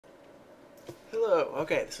Hello.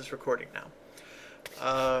 Okay, this is recording now.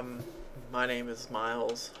 My name is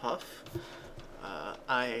Miles Huff.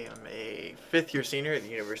 I am a fifth-year senior at the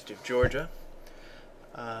University of Georgia.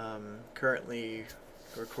 Currently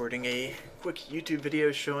recording a quick YouTube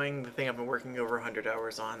video showing the thing I've been working over 100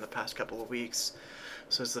 hours on the past couple of weeks.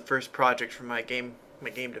 So it's the first project from my game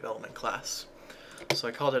development class. So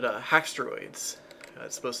I called it Haxteroids.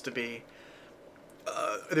 It's supposed to be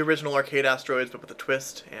the original arcade asteroids, but with a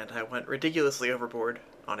twist, and I went ridiculously overboard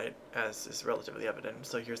on it, as is relatively evident.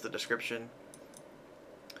 So here's the description.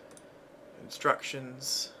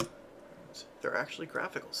 Instructions. There are actually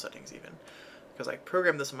graphical settings even, because I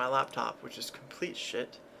programmed this on my laptop, which is complete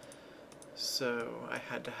shit. So I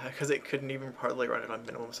had to have, because it couldn't even hardly run it on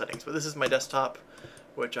minimum settings. But this is my desktop,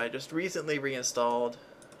 which I just recently reinstalled.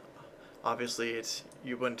 Obviously it's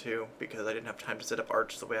Ubuntu, because I didn't have time to set up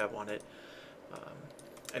Arch the way I want it.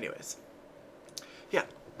 Anyways, yeah.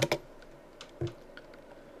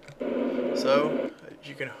 So,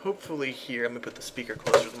 you can hopefully hear, let me put the speaker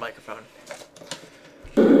closer to the microphone.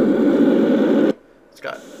 It's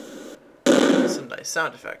got some nice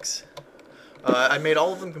sound effects. I made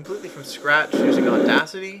all of them completely from scratch using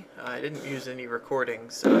Audacity. I didn't use any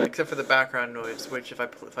recordings, except for the background noise, which if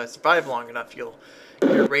I survive long enough, you'll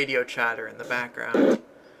hear radio chatter in the background.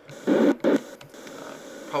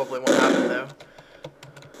 Probably won't happen though.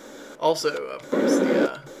 Also, of course,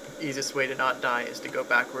 the easiest way to not die is to go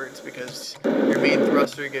backwards, because your main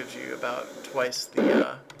thruster gives you about twice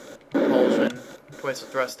the propulsion, twice the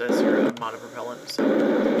thrust as your monopropellant. So,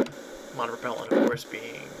 monopropellant, of course,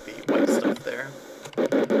 being the white stuff there.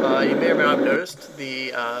 You may or may not have noticed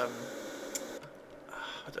the I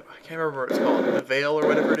can't remember what it's called, the veil or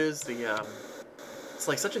whatever it is. It's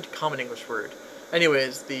like such a common English word.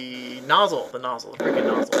 Anyways, the freaking nozzle, the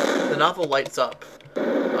nozzle lights up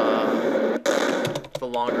the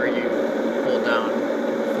longer you pull down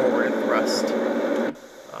forward thrust.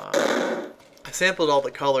 I sampled all the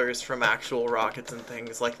colors from actual rockets and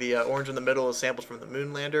things, like the orange in the middle is sampled from the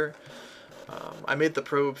moon lander. I made the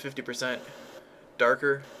probe 50%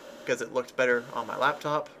 darker because it looked better on my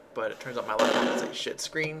laptop, but it turns out my laptop is a shit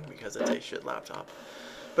screen because it's a shit laptop.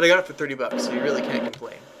 But I got it for 30 bucks, so you really can't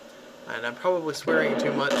complain. And I'm probably swearing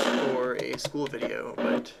too much for a school video,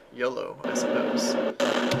 but YOLO, I suppose.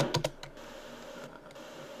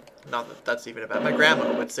 Not that that's even bad. My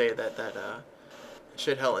grandma would say that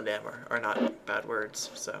shit, hell, and damn are not bad words.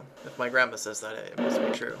 So if my grandma says that, it must be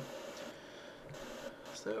true.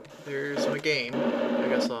 So there's my game. I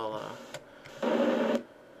guess I'm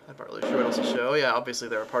not really sure what else to show. Yeah, obviously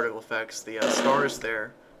there are particle effects. The stars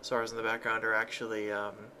in the background are actually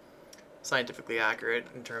scientifically accurate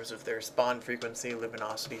in terms of their spawn frequency,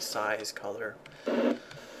 luminosity, size, color.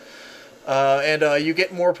 And you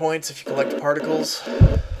get more points if you collect particles,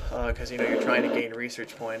 because you're trying to gain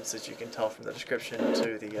research points, as you can tell from the description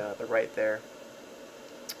to the right there.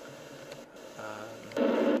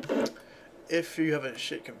 If you have a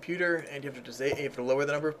shit computer and you have to lower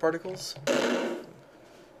the number of particles,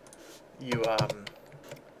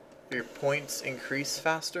 your points increase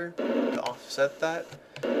faster to offset that.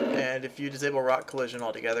 And if you disable rock collision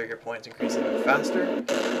altogether, your points increase even faster.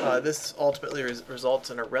 This ultimately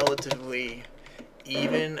results in a relatively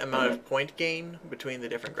even amount of point gain between the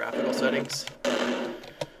different graphical settings.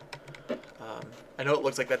 I know it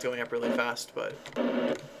looks like that's going up really fast, but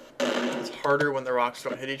it's harder when the rocks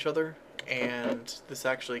don't hit each other, and this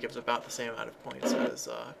actually gives about the same amount of points as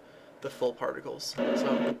the full particles.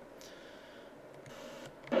 So,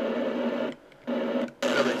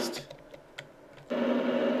 at least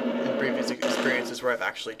in previous experiences where I've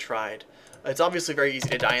actually tried. It's obviously very easy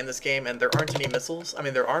to die in this game, and there aren't any missiles. I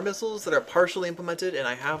mean, there are missiles that are partially implemented, and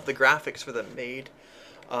I have the graphics for them made,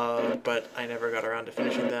 but I never got around to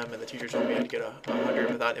finishing them, and the teacher told me I had to get 100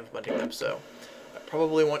 without implementing them, so I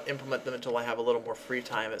probably won't implement them until I have a little more free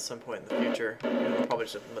time at some point in the future. I'll probably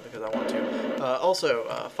just implement them because I want to.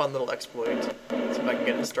 Also, fun little exploit. Let's see if I can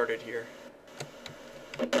get it started here.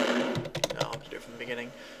 No, I'll have to do it from the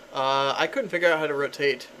beginning. I couldn't figure out how to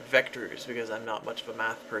rotate vectors because I'm not much of a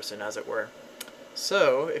math person, as it were.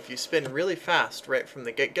 So, if you spin really fast right from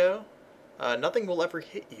the get-go, nothing will ever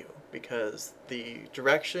hit you, because the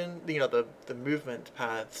direction, the movement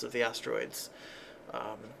paths of the asteroids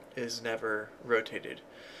is never rotated.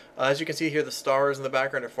 As you can see here, the stars in the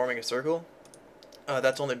background are forming a circle.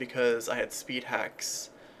 That's only because I had speed hacks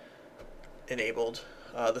enabled.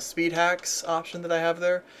 The speed hacks option that I have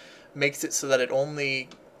there makes it so that it only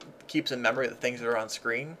keeps in memory the things that are on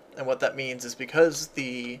screen, and what that means is because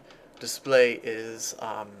the display is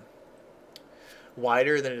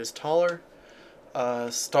wider than it is taller,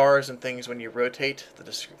 stars and things when you rotate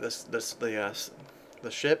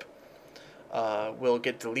the ship will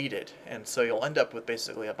get deleted, and so you'll end up with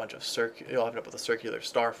basically a bunch of you'll end up with a circular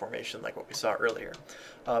star formation like what we saw earlier.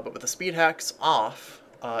 But with the speed hacks off,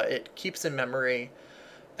 it keeps in memory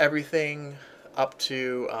everything up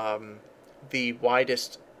to the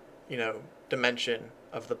widest, dimension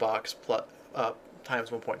of the box plus times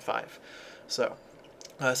 1.5. So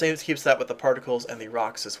same keeps that with the particles and the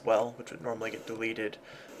rocks as well, which would normally get deleted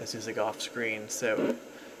as soon as they go off screen. So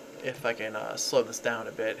if I can slow this down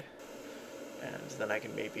a bit, and then I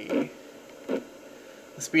can maybe...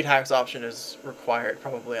 The speed hacks option is required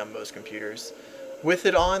probably on most computers. With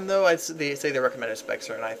it on, though, they say the recommended specs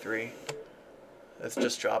are an i3. It's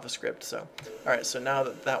just JavaScript. So, alright, so now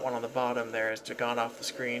that that one on the bottom there has gone off the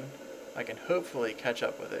screen, I can hopefully catch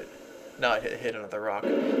up with it. No, I hit another rock.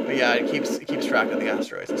 But yeah, it keeps track of the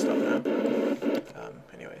asteroids and stuff now.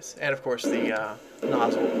 Anyways, and of course the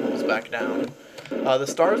nozzle pulls back down. The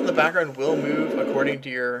stars in the background will move according to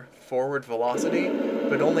your forward velocity,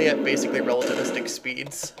 but only at basically relativistic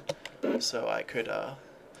speeds. So I could,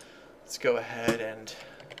 let's go ahead and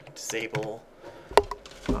disable,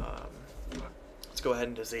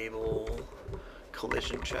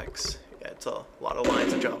 collision checks. Yeah, it's a lot of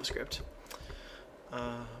lines of JavaScript.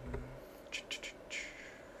 I'm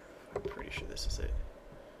pretty sure this is it.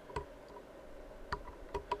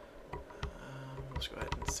 Let's go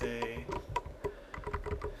ahead and say...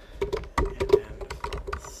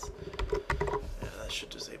 should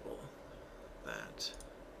disable that.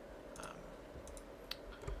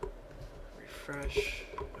 Refresh.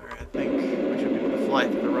 Alright, I think we should be able to fly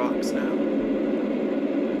through the rocks now.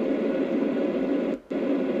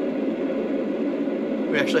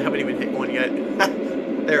 We actually haven't even hit one yet.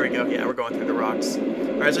 There we go. Yeah, we're going through the rocks.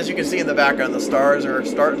 Alright, so as you can see in the background, the stars are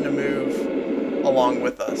starting to move along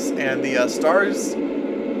with us. And the stars'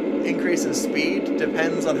 increase in speed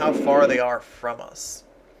depends on how far they are from us.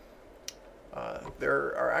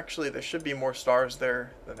 There should be more stars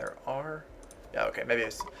there than there are. Yeah, okay, maybe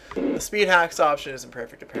the speed hacks option isn't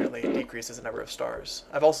perfect. Apparently it decreases the number of stars.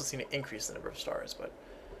 I've also seen it increase the number of stars, but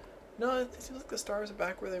no, it seems like the stars are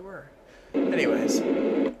back where they were. Anyways,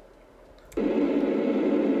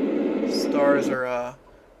 stars are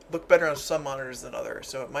look better on some monitors than others,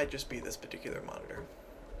 so it might just be this particular monitor.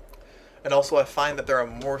 And also I find that there are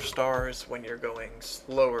more stars when you're going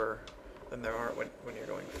slower than there are when you're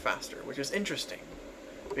going faster, which is interesting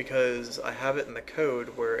because I have it in the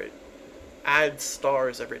code where it adds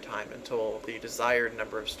stars every time until the desired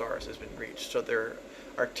number of stars has been reached. So there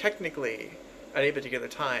are technically, at any particular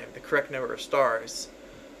time, the correct number of stars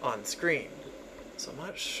on screen. So I'm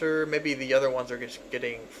not sure, maybe the other ones are just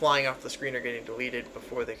flying off the screen or getting deleted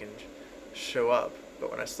before they can show up.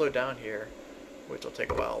 But when I slow down here, which will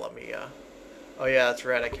take a while, let me oh yeah, that's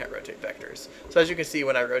right, I can't rotate vectors. So as you can see,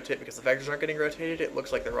 when I rotate, because the vectors aren't getting rotated, it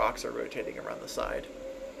looks like the rocks are rotating around the side.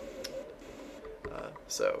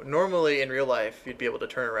 So normally in real life, you'd be able to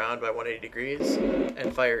turn around by 180 degrees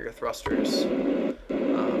and fire your thrusters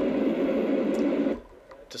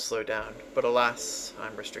to slow down. But alas,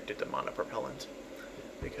 I'm restricted to monopropellant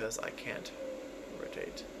because I can't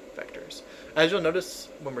rotate vectors. As you'll notice,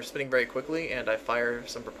 when we're spinning very quickly and I fire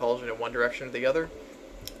some propulsion in one direction or the other,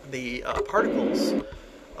 the particles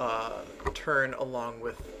turn along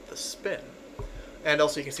with the spin. And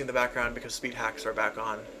also you can see in the background, because speed hacks are back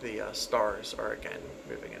on, the stars are again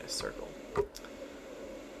moving in a circle.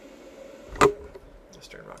 Let's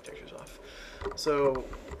turn rock textures off. So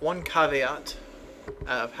one caveat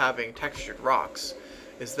of having textured rocks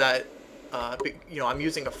is that I'm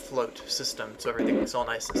using a float system, so everything's all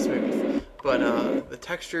nice and smooth. But the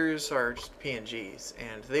textures are just PNGs,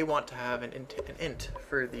 and they want to have an int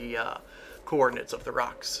for the coordinates of the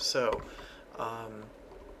rocks. So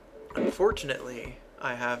unfortunately,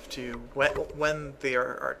 I have to, when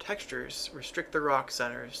there are textures, restrict the rock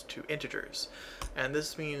centers to integers. And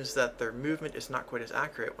this means that their movement is not quite as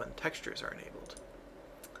accurate when textures are enabled.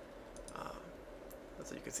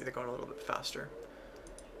 So you can see they're going a little bit faster.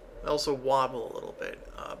 They also wobble a little bit,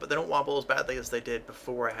 but they don't wobble as badly as they did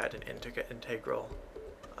before I had an integral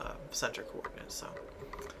center coordinate. So,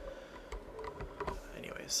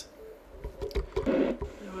 anyways,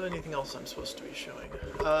 anything else I'm supposed to be showing?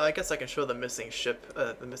 I guess I can show the missing ship,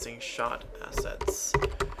 the missing shot assets.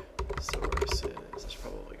 Sources. I should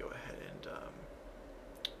probably go ahead and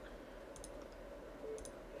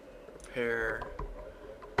repair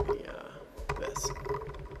this.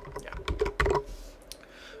 Yeah.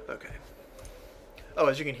 Okay. Oh,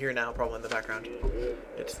 as you can hear now, probably in the background,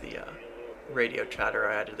 it's the radio chatter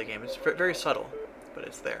I added to the game. It's very subtle, but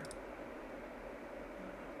it's there.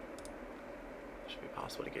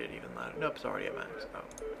 possible to get it even louder. Nope, it's already at max. Oh,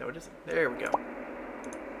 no it isn't. There we go.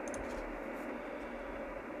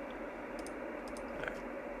 Alright.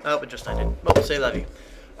 Oh, it just ended. Well, say la vie.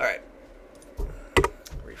 Alright.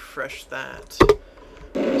 Refresh that.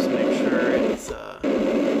 Just make sure it's,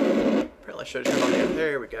 apparently I should have turned on the,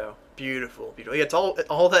 there we go. Beautiful, beautiful. Yeah, it's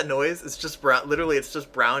all that noise is just brown, literally it's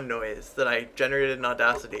just brown noise that I generated in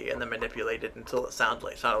Audacity and then manipulated until it sounded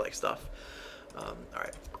like stuff.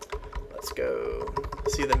 Alright. Let's go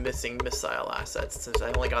see the missing missile assets, since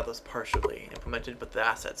I only got those partially implemented, but the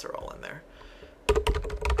assets are all in there.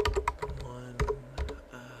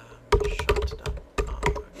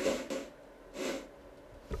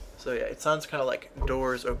 So yeah, it sounds kind of like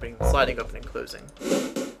doors opening, sliding open and closing.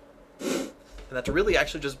 And that's really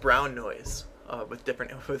actually just brown noise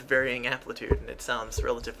with varying amplitude, and it sounds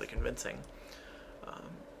relatively convincing.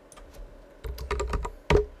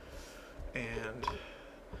 And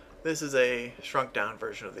this is a shrunk down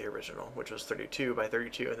version of the original, which was 32 by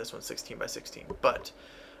 32, and this one's 16 by 16. But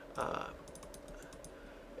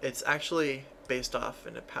it's actually based off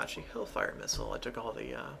an Apache Hellfire missile. I took all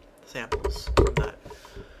the samples from that.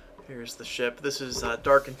 Here's the ship. This is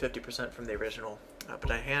dark and 50% from the original, but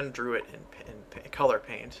I hand drew it in color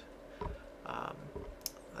paint.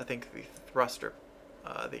 I think the thruster,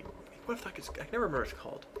 what the fuck is, I can never remember what it's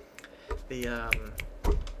called. The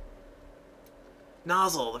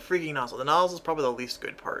nozzle, the freaking nozzle. The nozzle is probably the least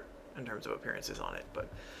good part in terms of appearances on it, but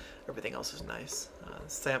everything else is nice.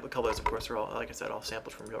 Sample colors, of course, are all, like I said, all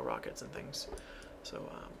sampled from real rockets and things. So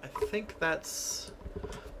I think that's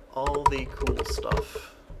all the cool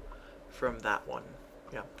stuff from that one.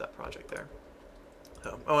 Yeah, that project there.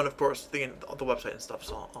 Oh, and of course, the website and stuff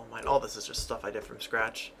is all mine. All this is just stuff I did from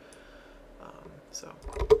scratch. So,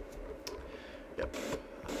 yep.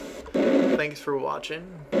 Thanks for watching.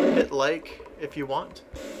 Hit like if you want.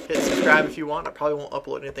 Hit subscribe if you want. I probably won't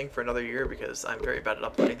upload anything for another year because I'm very bad at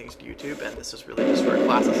uploading things to YouTube, and this is really just for a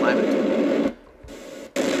class assignment.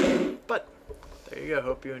 But, there you go.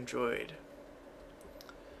 Hope you enjoyed.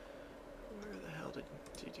 Where the hell did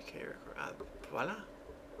DDK record? Voila.